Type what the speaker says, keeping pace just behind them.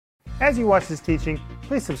As you watch this teaching,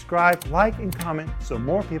 please subscribe, like, and comment so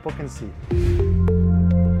more people can see it.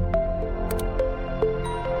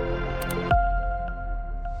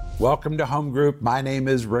 Welcome to Home Group. My name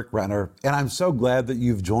is Rick Renner, and I'm so glad that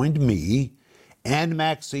you've joined me and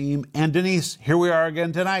Maxime and Denise. Here we are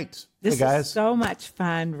again tonight. This hey guys. is so much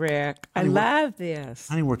fun, Rick. I love this.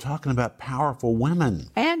 Honey, we're talking about powerful women.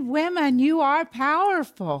 And women, you are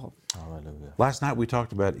powerful. Hallelujah. Last night we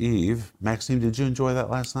talked about Eve. Maxime, did you enjoy that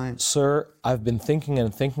last night? Sir, I've been thinking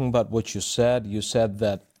about what you said. You said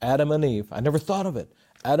that Adam and Eve, I never thought of it.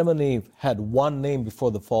 Adam and Eve had one name before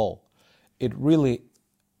the fall. It really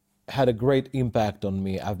had a great impact on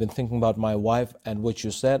me. I've been thinking about my wife and what you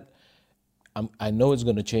said. I know it's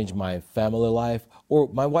going to change my family life, or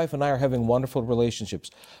my wife and I are having wonderful relationships.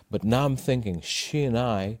 But now I'm thinking, she and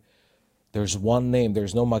I, there's one name.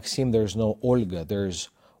 There's no Maxim, there's no Olga. There's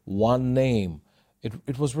one name.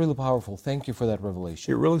 It was really powerful. Thank you for that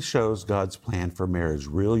revelation. It really shows God's plan for marriage,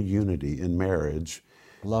 real unity in marriage.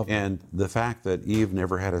 Love it. And the fact that Eve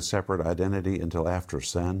never had a separate identity until after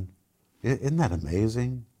sin. Isn't that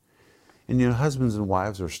amazing? And you know, husbands and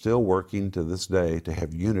wives are still working to this day to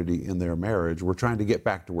have unity in their marriage. We're trying to get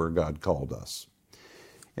back to where God called us.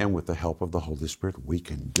 And with the help of the Holy Spirit, we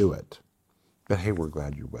can do it. But hey, we're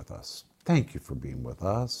glad you're with us. Thank you for being with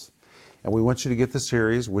us. And we want you to get the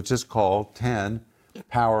series, which is called 10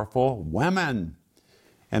 Powerful Women.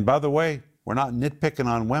 And by the way, we're not nitpicking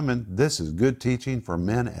on women. This is good teaching for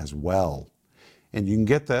men as well. And you can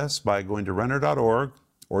get this by going to renner.org,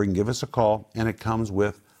 or you can give us a call, and it comes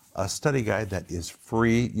with a study guide that is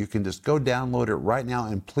free. You can just go download it right now,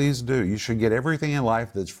 and please do. You should get everything in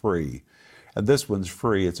life that's free. And this one's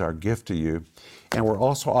free. It's our gift to you. And we're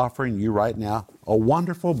also offering you right now a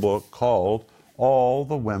wonderful book called All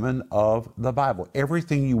the Women of the Bible.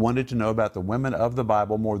 Everything you wanted to know about the women of the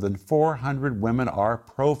Bible. More than 400 women are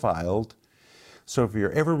profiled. So if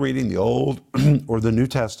you're ever reading the Old or the New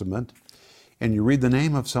Testament, and you read the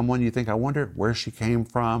name of someone, you think, I wonder where she came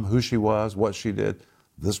from, who she was, what she did.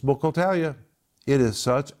 This book will tell you. It is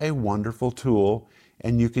such a wonderful tool,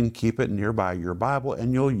 and you can keep it nearby your Bible,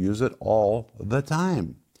 and you'll use it all the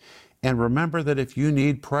time. And remember that if you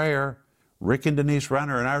need prayer, Rick and Denise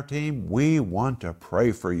Renner and our team, we want to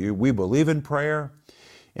pray for you. We believe in prayer,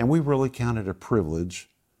 and we really count it a privilege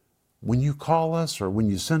when you call us or when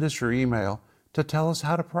you send us your email to tell us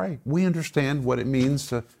how to pray. We understand what it means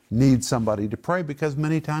to need somebody to pray, because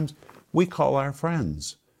many times we call our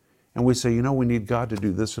friends and we say, you know, we need God to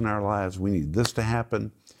do this in our lives. We need this to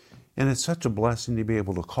happen. And it's such a blessing to be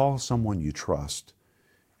able to call someone you trust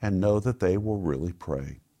and know that they will really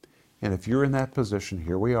pray. And if you're in that position,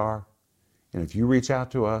 here we are. And if you reach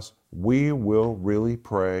out to us, we will really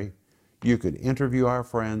pray. You could interview our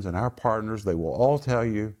friends and our partners. They will all tell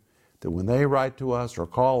you that when they write to us or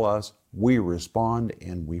call us, we respond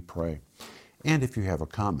and we pray. And if you have a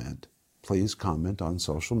comment, please comment on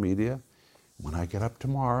social media. When I get up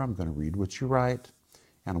tomorrow, I'm going to read what you write.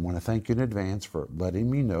 And I want to thank you in advance for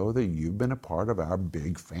letting me know that you've been a part of our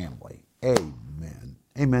big family. Amen.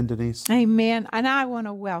 Amen, Denise. Amen. And I want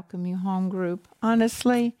to welcome you, Home Group.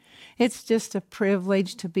 Honestly, it's just a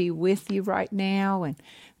privilege to be with you right now.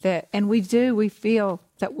 And we feel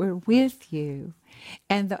that we're with you.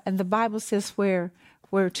 And the Bible says where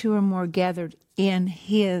two or more gathered in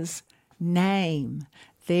His name,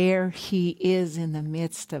 there He is in the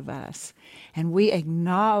midst of us. And we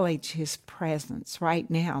acknowledge His presence right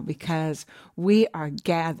now because we are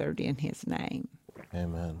gathered in His name.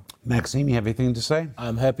 Amen. Maxime, you have anything to say?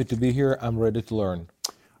 I'm happy to be here. I'm ready to learn.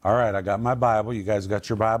 All right, I got my Bible. You guys got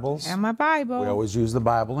your Bibles? And my Bible. We always use the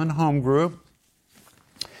Bible in Home Group.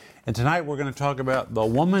 And tonight we're going to talk about the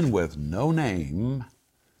woman with no name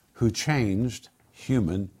who changed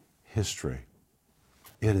human history.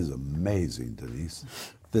 It is amazing, Denise.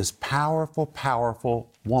 This powerful,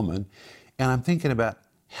 powerful woman. And I'm thinking about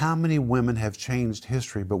how many women have changed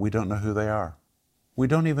history, but we don't know who they are. We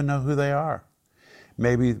don't even know who they are.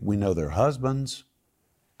 Maybe we know their husbands,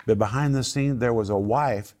 but behind the scene there was a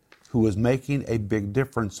wife who was making a big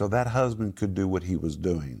difference so that husband could do what he was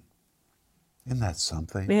doing. Isn't that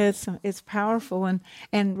something? It's powerful.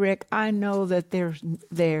 And Rick, I know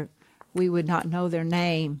that we would not know their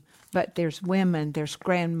name, but there's women, there's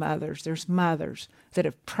grandmothers, there's mothers that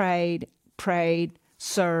have prayed,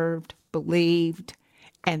 served, believed,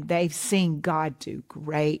 and they've seen God do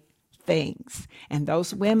great things. And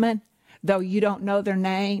those women, though you don't know their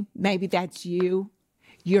name, maybe that's you,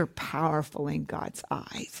 you're powerful in God's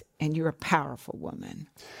eyes, and you're a powerful woman.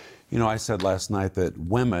 You know, I said last night that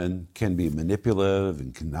women can be manipulative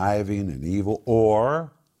and conniving and evil,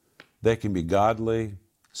 or they can be godly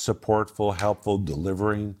supportful, helpful,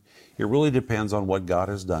 delivering. It really depends on what God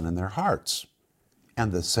has done in their hearts.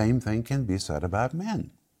 And the same thing can be said about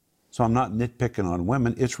men. So I'm not nitpicking on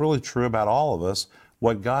women. It's really true about all of us.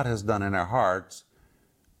 What God has done in our hearts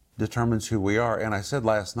determines who we are. And I said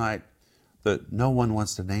last night that no one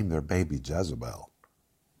wants to name their baby Jezebel,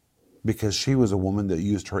 because she was a woman that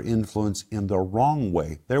used her influence in the wrong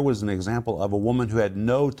way. There was an example of a woman who had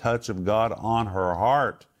no touch of God on her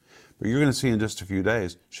heart. But you're going to see in just a few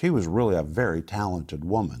days, she was really a very talented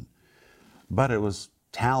woman. But it was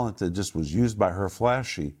talent that just was used by her flesh.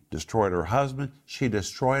 She destroyed her husband. She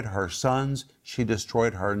destroyed her sons. She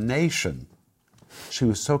destroyed her nation. She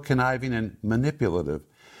was so conniving and manipulative.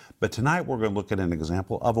 But tonight we're going to look at an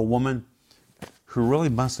example of a woman who really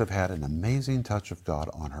must have had an amazing touch of God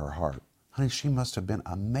on her heart. Honey, she must have been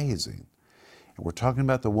amazing. And we're talking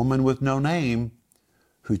about the woman with no name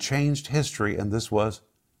who changed history, and this was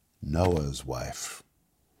Noah's wife.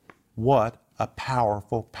 What a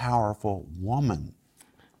powerful, powerful woman.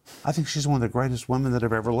 I think she's one of the greatest women that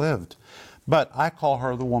have ever lived. But I call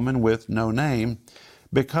her the woman with no name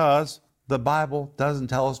because the Bible doesn't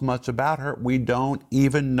tell us much about her. We don't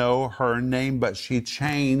even know her name, but she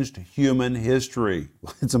changed human history.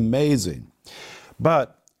 It's amazing.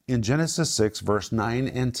 But in Genesis 6, verse 9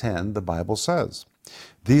 and 10, the Bible says,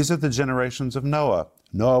 "These are the generations of Noah.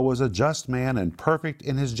 Noah was a just man and perfect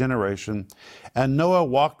in his generation. And Noah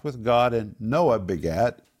walked with God, and Noah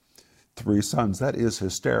begat 3 sons." That is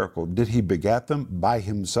hysterical. Did he begat them by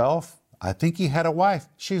himself? I think he had a wife.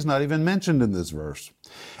 She's not even mentioned in this verse.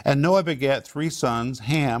 "And Noah begat 3 sons,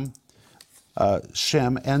 Ham,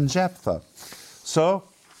 Shem, and Japheth." So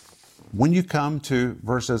when you come to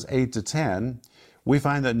verses 8 to 10, we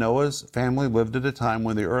find that Noah's family lived at a time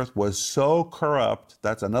when the earth was so corrupt.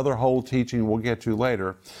 That's another whole teaching we'll get to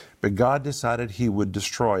later. But God decided he would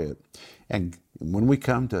destroy it. And when we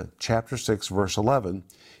come to chapter 6, verse 11,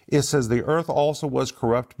 it says, "The earth also was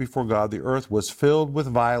corrupt before God. The earth was filled with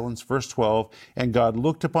violence." Verse 12, "And God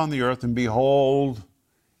looked upon the earth, and behold,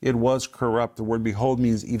 it was corrupt." The word behold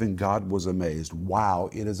means even God was amazed. Wow,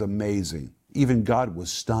 it is amazing. Even God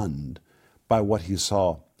was stunned by what he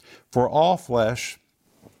saw. "For all flesh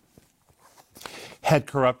had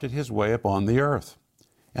corrupted his way upon the earth,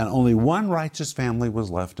 and only one righteous family was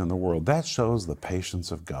left in the world." That shows the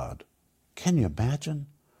patience of God. Can you imagine?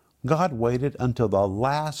 God waited until the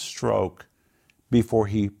last stroke before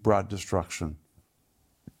he brought destruction.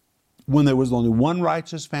 When there was only one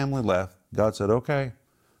righteous family left, God said, "Okay,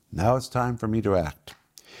 now it's time for me to act."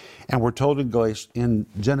 And we're told in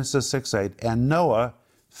Genesis 6:8, "And Noah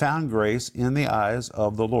found grace in the eyes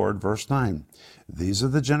of the Lord." Verse 9, "These are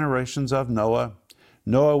the generations of Noah.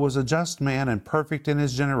 Noah was a just man and perfect in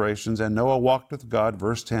his generations, and Noah walked with God."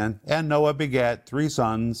 Verse 10, "And Noah begat 3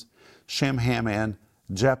 sons, Shem, Ham, and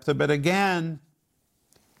Japheth." But again,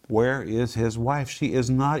 where is his wife? She is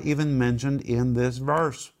not even mentioned in this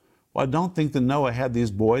verse. Well, I don't think that Noah had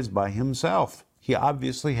these boys by himself. He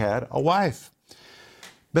obviously had a wife.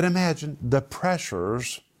 But imagine the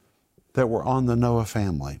pressures that were on the Noah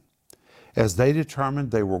family as they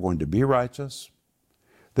determined they were going to be righteous.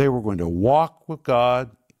 They were going to walk with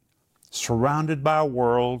God, surrounded by a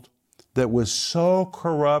world that was so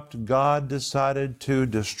corrupt, God decided to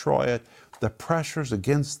destroy it. The pressures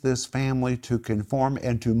against this family to conform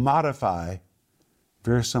and to modify,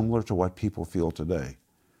 very similar to what people feel today.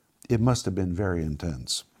 It must have been very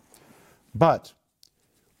intense. But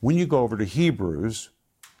when you go over to Hebrews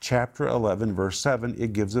chapter 11, verse 7,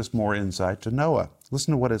 it gives us more insight to Noah.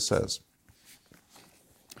 Listen to what it says.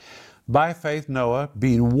 "By faith Noah,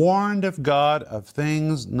 being warned of God of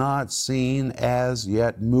things not seen as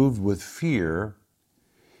yet, moved with fear,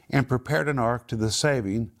 and prepared an ark to the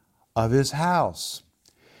saving of his house."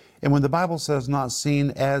 And when the Bible says not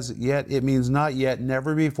seen as yet, it means not yet,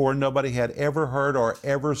 never before. Nobody had ever heard or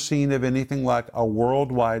ever seen of anything like a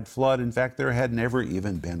worldwide flood. In fact, there had never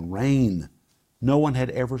even been rain. No one had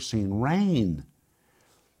ever seen rain.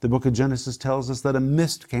 The book of Genesis tells us that a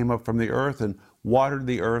mist came up from the earth and watered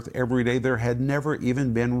the earth every day. There had never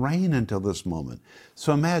even been rain until this moment.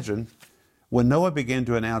 So imagine, when Noah began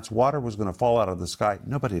to announce water was going to fall out of the sky,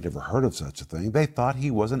 nobody had ever heard of such a thing. They thought he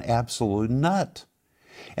was an absolute nut.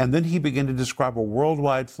 And then he began to describe a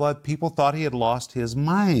worldwide flood. People thought he had lost his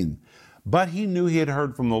mind. But he knew he had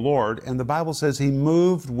heard from the Lord, and the Bible says he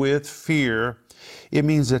moved with fear. It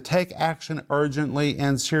means to take action urgently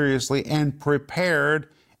and seriously, and prepared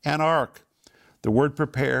an ark. The word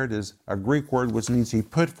prepared is a Greek word which means he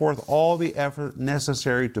put forth all the effort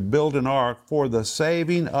necessary to build an ark for the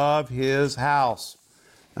saving of his house.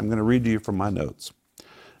 I'm going to read to you from my notes.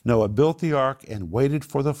 Noah built the ark and waited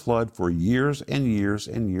for the flood for years and years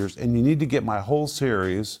and years. And you need to get my whole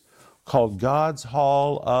series called God's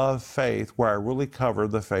Hall of Faith, where I really cover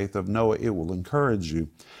the faith of Noah. It will encourage you.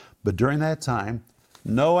 But during that time,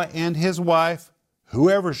 Noah and his wife,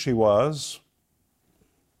 whoever she was,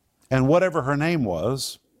 and whatever her name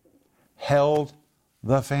was, held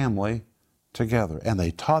the family together. And they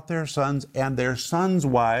taught their sons and their sons'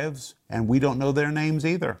 wives, and we don't know their names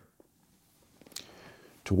either,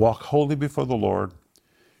 to walk holy before the Lord,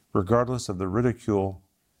 regardless of the ridicule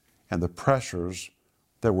and the pressures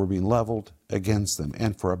that were being leveled against them.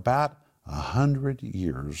 And for about 100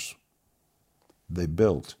 years, they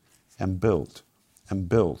built and built and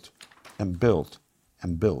built and built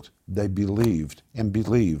and built. They believed and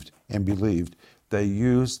believed and believed. They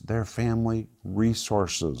used their family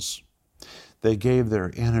resources. They gave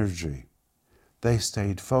their energy. They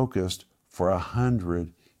stayed focused for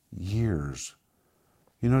 100 years.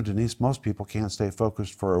 You know, Denise, most people can't stay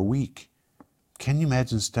focused for a week. Can you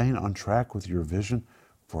imagine staying on track with your vision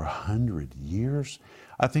for 100 years?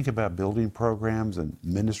 I think about building programs and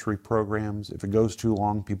ministry programs. If it goes too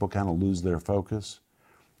long, people kind of lose their focus.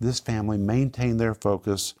 This family maintained their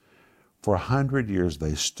focus for 100 years.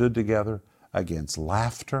 They stood together against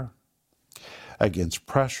laughter, against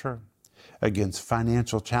pressure, against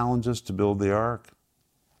financial challenges to build the ark.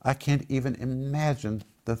 I can't even imagine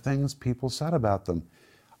the things people said about them.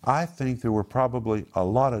 I think there were probably a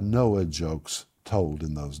lot of Noah jokes told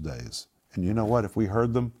in those days. And you know what? If we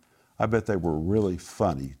heard them, I bet they were really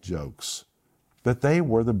funny jokes. But they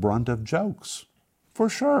were the brunt of jokes, for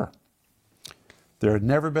sure. There had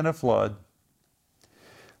never been a flood,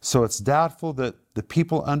 so it's doubtful that the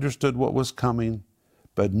people understood what was coming,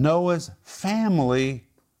 but Noah's family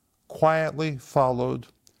quietly followed,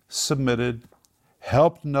 submitted,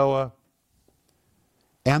 helped Noah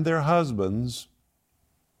and their husbands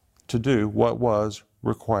to do what was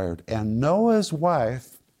required. And Noah's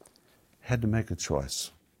wife had to make a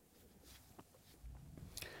choice.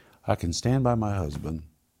 I can stand by my husband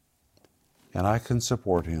and I can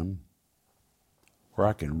support him, or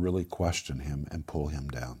I can really question him and pull him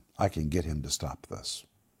down. I can get him to stop this.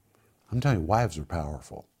 I'm telling you, wives are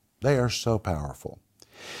powerful. They are so powerful.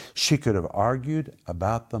 She could have argued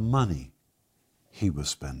about the money he was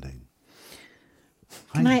spending.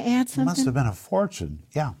 Can I add something? It must have been a fortune.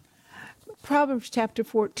 Yeah. Proverbs chapter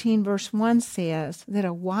 14, verse 1 says that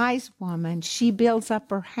a wise woman, she builds up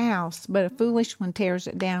her house, but a foolish one tears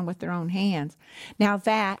it down with their own hands. Now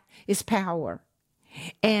that is power.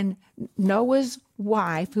 And Noah's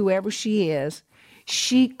wife, whoever she is,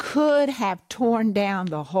 she could have torn down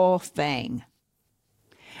the whole thing.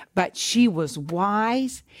 But she was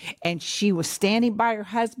wise, and she was standing by her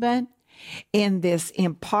husband in this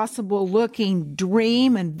impossible looking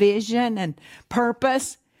dream and vision and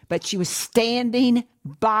purpose, but she was standing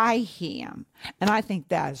by him. And I think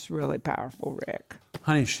that is really powerful, Rick.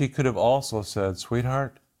 Honey, she could have also said,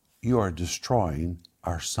 sweetheart, you are destroying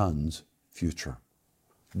our son's future.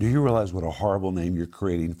 Do you realize what a horrible name you're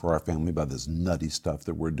creating for our family by this nutty stuff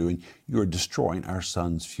that we're doing? You are destroying our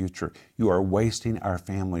son's future. You are wasting our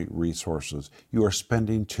family resources. You are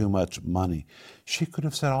spending too much money. She could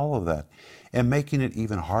have said all of that. And making it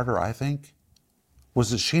even harder, I think,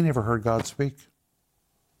 was that she never heard God speak.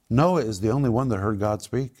 Noah is the only one that heard God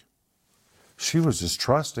speak. She was just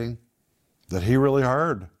trusting that he really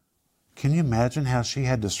heard. Can you imagine how she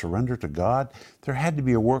had to surrender to God? There had to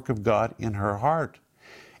be a work of God in her heart.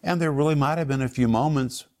 And there really might have been a few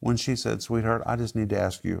moments when she said, sweetheart, I just need to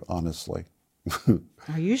ask you honestly.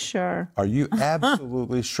 Are you sure? Are you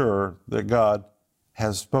absolutely sure that God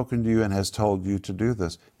has spoken to you and has told you to do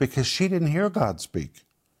this? Because she didn't hear God speak.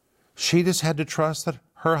 She just had to trust that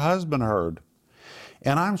her husband heard.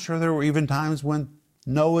 And I'm sure there were even times when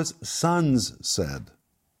Noah's sons said,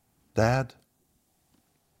 Dad,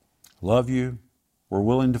 love you, we're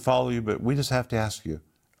willing to follow you, but we just have to ask you,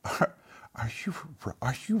 are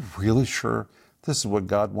you really sure this is what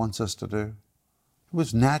God wants us to do? It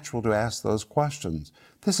was natural to ask those questions.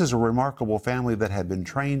 This is a remarkable family that had been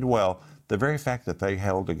trained well. The very fact that they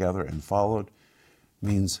held together and followed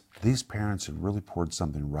means these parents had really poured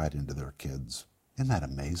something right into their kids. Isn't that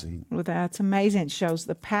amazing? Well, that's amazing. It shows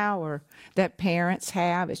the power that parents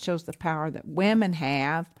have. It shows the power that women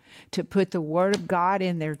have to put the Word of God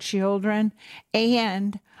in their children.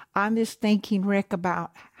 And I'm just thinking, Rick,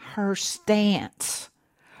 about her stance,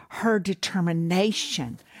 her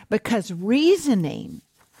determination, because reasoning,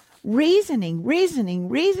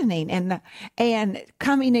 and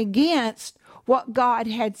coming against what God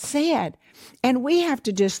had said. And we have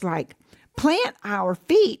to just like plant our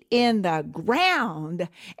feet in the ground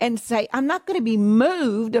and say, I'm not going to be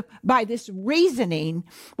moved by this reasoning,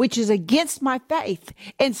 which is against my faith,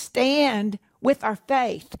 and stand with our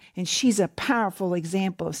faith. And she's a powerful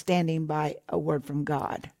example of standing by a word from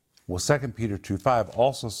God. Well, 2 Peter 2:5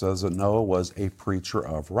 also says that Noah was a preacher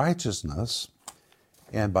of righteousness,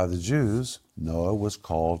 and by the Jews, Noah was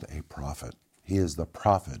called a prophet. He is the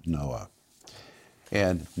prophet Noah.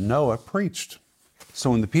 And Noah preached.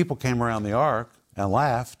 So when the people came around the ark and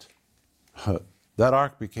laughed, that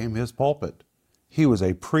ark became his pulpit. He was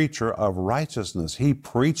a preacher of righteousness. He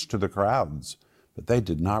preached to the crowds, but they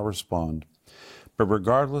did not respond. But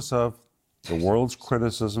regardless of the world's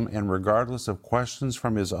criticism and regardless of questions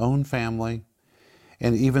from his own family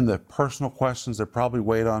and even the personal questions that probably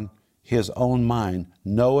weighed on his own mind,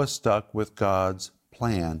 Noah stuck with God's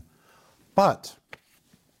plan. But,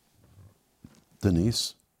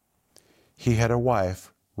 Denise, he had a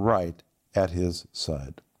wife right at his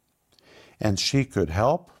side. And she could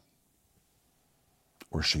help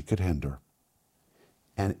or she could hinder.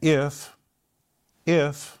 And if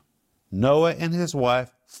Noah and his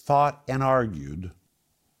wife fought and argued,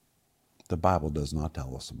 the Bible does not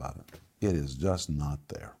tell us about it. It is just not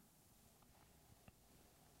there.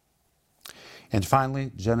 And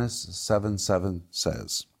finally, Genesis 7:7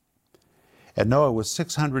 says, and Noah was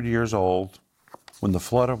 600 years old when the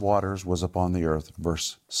flood of waters was upon the earth.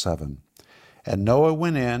 Verse 7. And Noah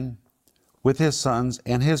went in with his sons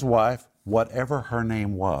and his wife, whatever her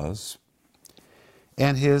name was,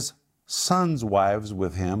 and his sons' wives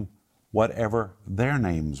with him, whatever their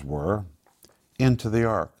names were, into the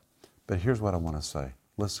ark. But here's what I want to say.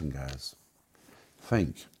 Listen, guys.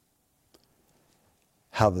 Think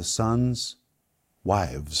how the sons'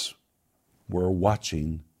 wives were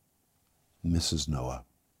watching Mrs. Noah.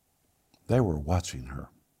 They were watching her.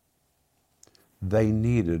 They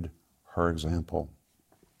needed her example.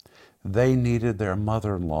 They needed their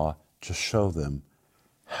mother-in-law to show them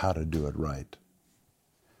how to do it right.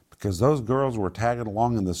 Because those girls were tagging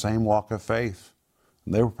along in the same walk of faith.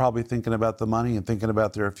 And they were probably thinking about the money and thinking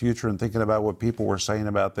about their future and thinking about what people were saying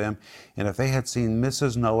about them. And if they had seen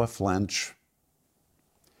Mrs. Noah flinch,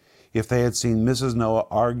 if they had seen Mrs. Noah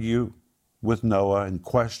argue with Noah and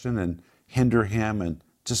question and hinder him and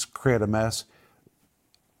just create a mess,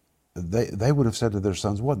 they would have said to their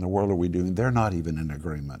sons, what in the world are we doing? They're not even in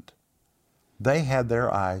agreement. They had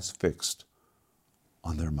their eyes fixed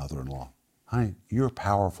on their mother-in-law. Honey, you're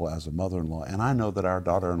powerful as a mother-in-law, and I know that our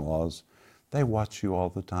daughter-in-laws, they watch you all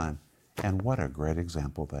the time. And what a great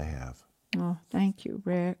example they have. Oh, thank you,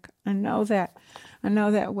 Rick. I know that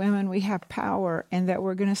women, we have power and that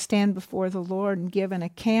we're going to stand before the Lord and give an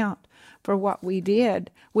account for what we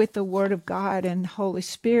did with the Word of God and Holy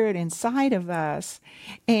Spirit inside of us.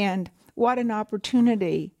 And what an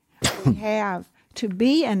opportunity we have to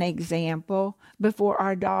be an example before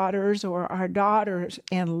our daughters or our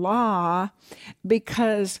daughters-in-law,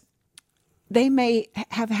 because they may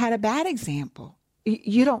have had a bad example.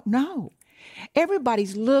 You don't know.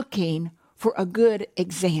 Everybody's looking for a good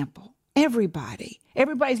example.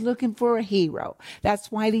 Everybody's looking for a hero.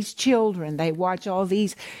 That's why these children, they watch all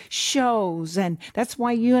these shows, and that's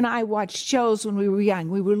why you and I watched shows when we were young.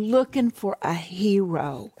 We were looking for a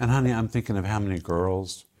hero. And honey, I'm thinking of how many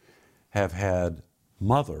girls have had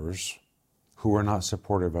mothers who are not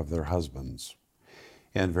supportive of their husbands.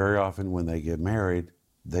 And very often when they get married,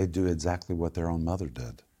 they do exactly what their own mother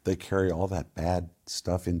did. They carry all that bad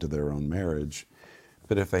stuff into their own marriage.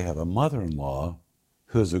 But if they have a mother-in-law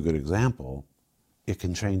who is a good example, it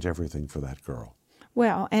can change everything for that girl.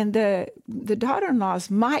 Well, and the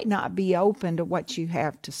daughter-in-laws might not be open to what you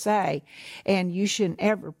have to say, and you shouldn't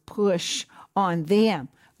ever push on them,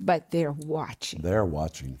 but they're watching. They're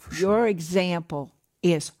watching for sure. Your example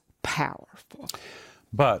is powerful.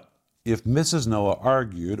 But if Mrs. Noah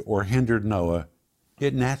argued or hindered Noah,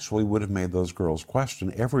 it naturally would have made those girls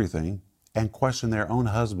question everything and question their own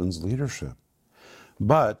husband's leadership.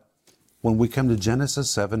 But when we come to Genesis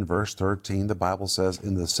 7, verse 13, the Bible says,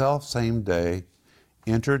 in the selfsame day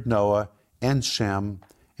entered Noah and Shem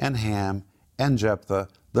and Ham and Jephthah,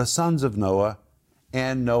 the sons of Noah,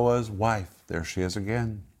 and Noah's wife. There she is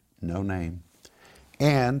again, no name.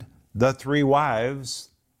 And the three wives,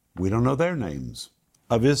 we don't know their names,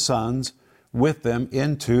 of his sons with them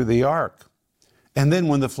into the ark. And then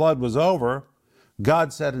when the flood was over,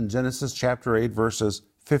 God said in Genesis chapter 8, verses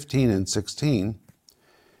 15 and 16,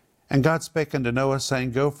 and God spake unto Noah,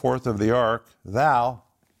 saying, go forth of the ark, thou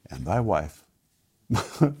and thy wife.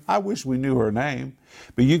 I wish we knew her name.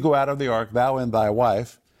 But you go out of the ark, thou and thy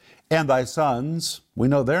wife, and thy sons, we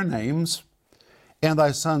know their names, and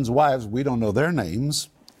thy sons' wives, we don't know their names.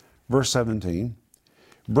 Verse 17,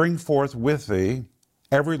 bring forth with thee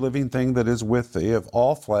every living thing that is with thee, of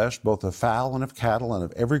all flesh, both of fowl and of cattle, and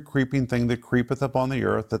of every creeping thing that creepeth upon the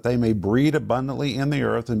earth, that they may breed abundantly in the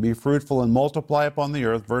earth, and be fruitful and multiply upon the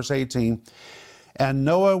earth. Verse 18, and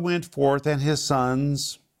Noah went forth, and his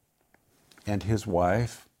sons, and his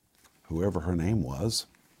wife, whoever her name was,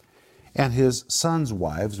 and his sons'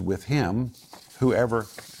 wives with him, whoever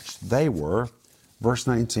they were. Verse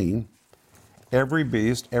 19, every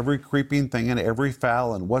beast, every creeping thing, and every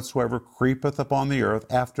fowl, and whatsoever creepeth upon the earth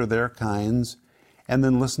after their kinds. And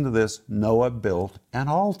then listen to this, Noah built an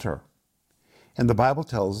altar. And the Bible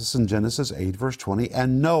tells us in Genesis 8, verse 20,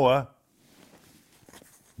 and Noah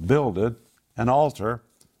builded an altar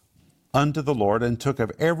unto the Lord, and took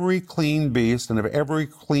of every clean beast and of every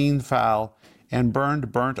clean fowl, and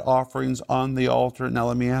burned burnt offerings on the altar. Now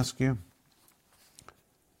let me ask you,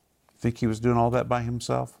 think he was doing all that by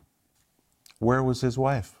himself? Where was his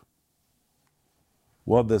wife?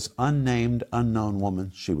 Well, this unnamed, unknown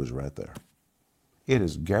woman, she was right there. It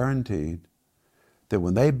is guaranteed that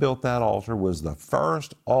when they built that altar, was the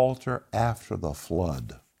first altar after the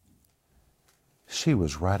flood. She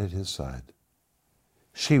was right at his side.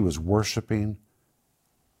 She was worshiping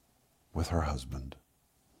with her husband.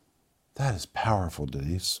 That is powerful,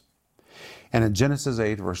 Denise. And in Genesis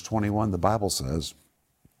 8, verse 21, the Bible says,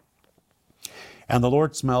 and the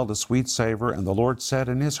Lord smelled a sweet savor, and the Lord said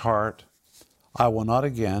in his heart, I will not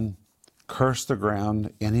again curse the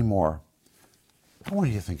ground anymore. I want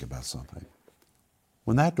you to think about something.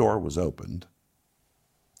 When that door was opened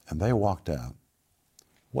and they walked out,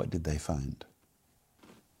 what did they find?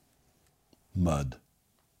 Mud.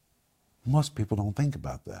 Most people don't think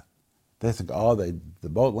about that. They think, the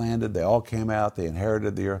boat landed, they all came out, they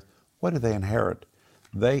inherited the earth. What did they inherit?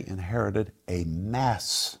 They inherited a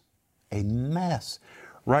mess. A mess.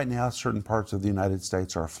 Right now, certain parts of the United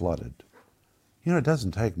States are flooded. You know, it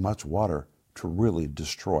doesn't take much water to really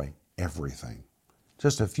destroy everything.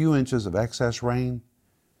 Just a few inches of excess rain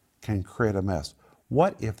can create a mess.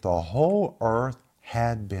 What if the whole earth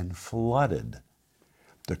had been flooded?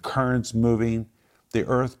 The currents moving, the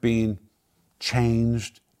earth being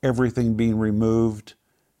changed, everything being removed,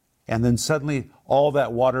 and then suddenly all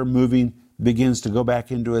that water moving begins to go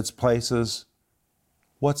back into its places.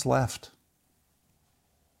 What's left?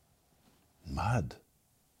 Mud.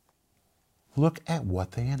 Look at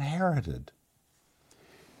what they inherited.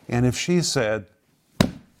 And if she said,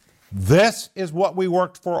 this is what we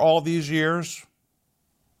worked for all these years,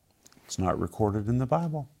 it's not recorded in the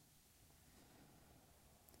Bible.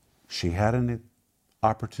 She had an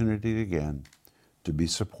opportunity again to be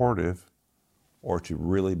supportive or to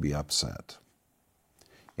really be upset.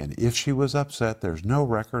 And if she was upset, there's no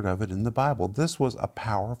record of it in the Bible. This was a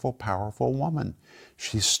powerful, powerful woman.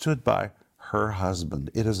 She stood by her husband.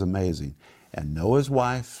 It is amazing. And Noah's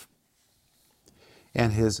wife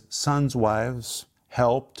and his sons' wives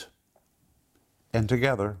helped, and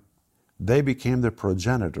together they became the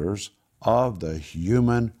progenitors of the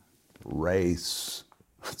human race.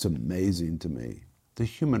 It's amazing to me. The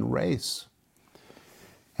human race.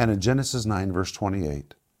 And in Genesis 9, verse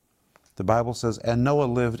 28, the Bible says, and Noah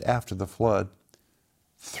lived after the flood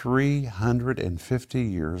 350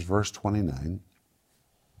 years, verse 29.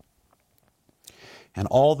 And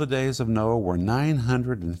all the days of Noah were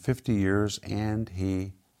 950 years, and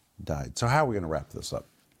he died. So how are we going to wrap this up?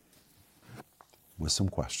 With some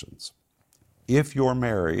questions. If you're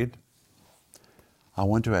married, I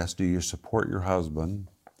want to ask, do you support your husband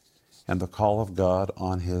and the call of God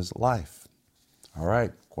on his life? All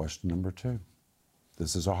right, question number 2.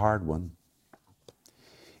 This is a hard one.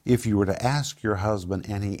 If you were to ask your husband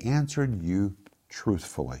and he answered you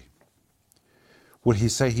truthfully, would he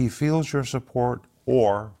say he feels your support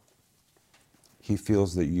or he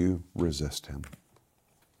feels that you resist him?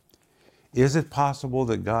 Is it possible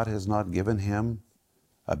that God has not given him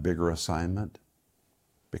a bigger assignment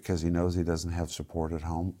because he knows he doesn't have support at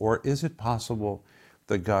home? Or is it possible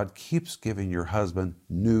that God keeps giving your husband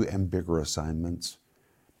new and bigger assignments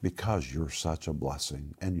because you're such a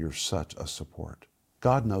blessing and you're such a support?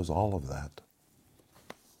 God knows all of that.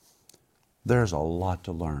 There's a lot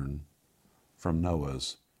to learn from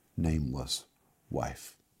Noah's nameless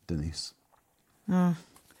wife. Denise? You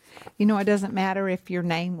know, it doesn't matter if you're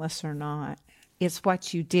nameless or not. It's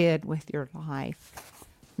what you did with your life.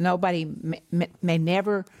 Nobody may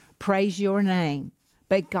never praise your name,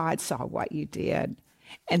 but God saw what you did.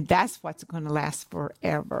 And that's what's going to last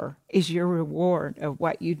forever, is your reward of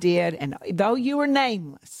what you did. And though you were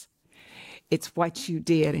nameless, it's what you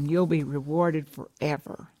did, and you'll be rewarded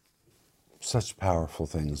forever. Such powerful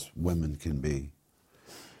things women can be.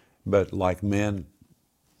 But like men,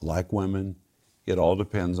 like women, it all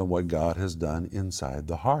depends on what God has done inside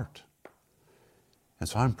the heart. And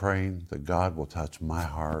so I'm praying that God will touch my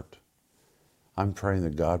heart. I'm praying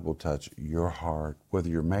that God will touch your heart, whether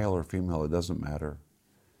you're male or female, it doesn't matter.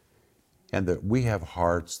 And that we have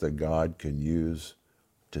hearts that God can use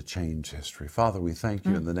to change history. Father, we thank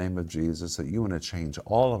you in the name of Jesus that you want to change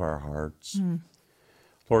all of our hearts.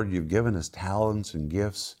 Lord, you've given us talents and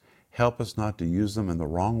gifts. Help us not to use them in the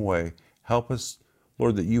wrong way. Help us,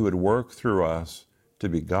 Lord, that you would work through us to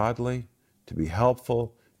be godly, to be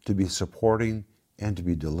helpful, to be supporting, and to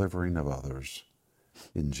be delivering of others.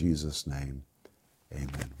 In Jesus' name,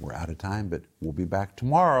 amen. We're out of time, but we'll be back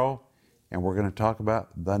tomorrow, and we're going to talk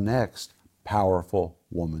about the next powerful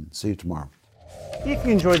woman. See you tomorrow. If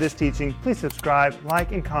you enjoyed this teaching, please subscribe,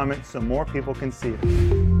 like, and comment so more people can see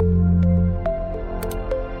it.